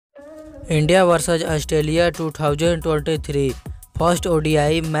India vs Australia 2023 First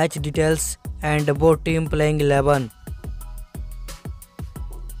ODI match details and both team playing 11.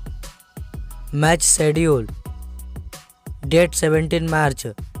 Match schedule. Date 17 March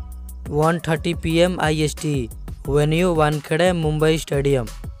 1:30 PM IST. Venue Wankhede, Mumbai Stadium.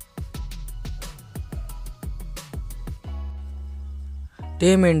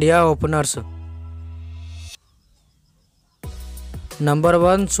 Team India openers. Number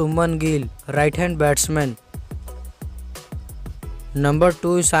 1 Shubman Gill, right hand batsman. Number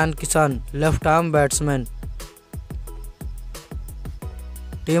 2 Ishan Kishan, left arm batsman.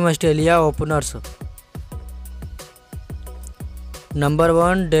 Team Australia openers. Number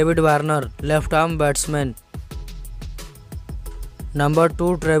 1 David Warner, left arm batsman. Number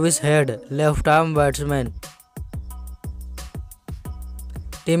 2 Travis Head, left arm batsman.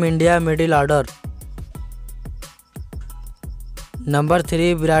 Team India middle order. Number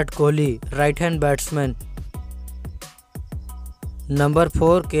 3 Virat Kohli, right hand batsman. Number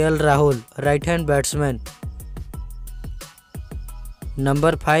 4 KL Rahul, right hand batsman.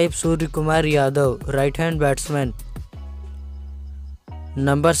 Number 5 Suryakumar Yadav, right hand batsman.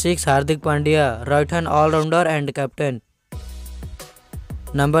 Number 6 Hardik Pandya, right hand all-rounder and captain.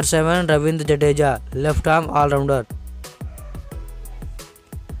 Number 7 Ravindra Jadeja, left arm all-rounder.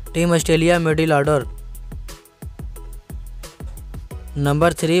 Team Australia middle order.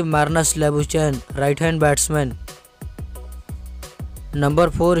 Number 3 Marnus Labuschagne, right hand batsman. Number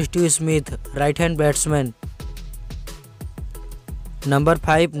 4 Steve Smith, right hand batsman. Number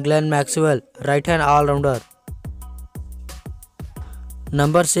 5 Glenn Maxwell, right hand all-rounder.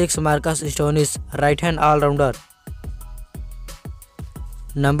 Number 6 Marcus Stoinis, right hand all-rounder.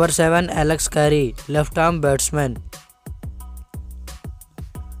 Number 7 Alex Carey, left arm batsman.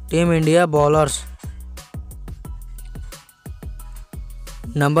 Team India bowlers.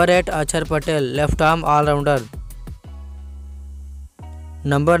 Number 8 Axar Patel, left arm all-rounder.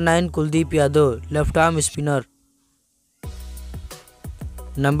 Number 9 Kuldeep Yadav, left arm spinner.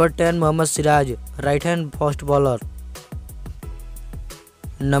 Number 10 Mohammed Siraj, right hand fast bowler.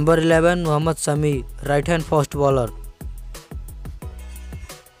 Number 11 Mohammed Shami, right hand fast bowler.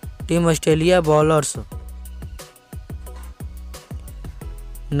 Team Australia bowlers.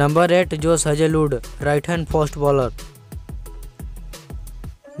 Number 8 Josh Hazlewood, right hand fast bowler.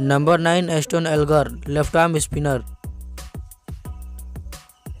 Number 9 Aston Elgar, left arm spinner.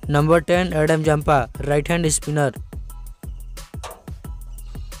 Number 10 Adam Jampa, right hand spinner.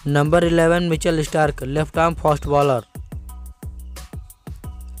 Number 11 Mitchell Starc, left arm fast bowler.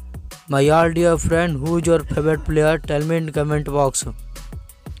 My all dear friend, who is your favorite player? Tell me in comment box.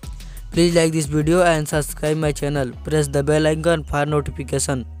 Please like this video and subscribe my channel. Press the bell icon for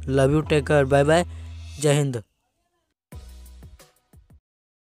notification. Love you, take care, bye bye, Jai Hind.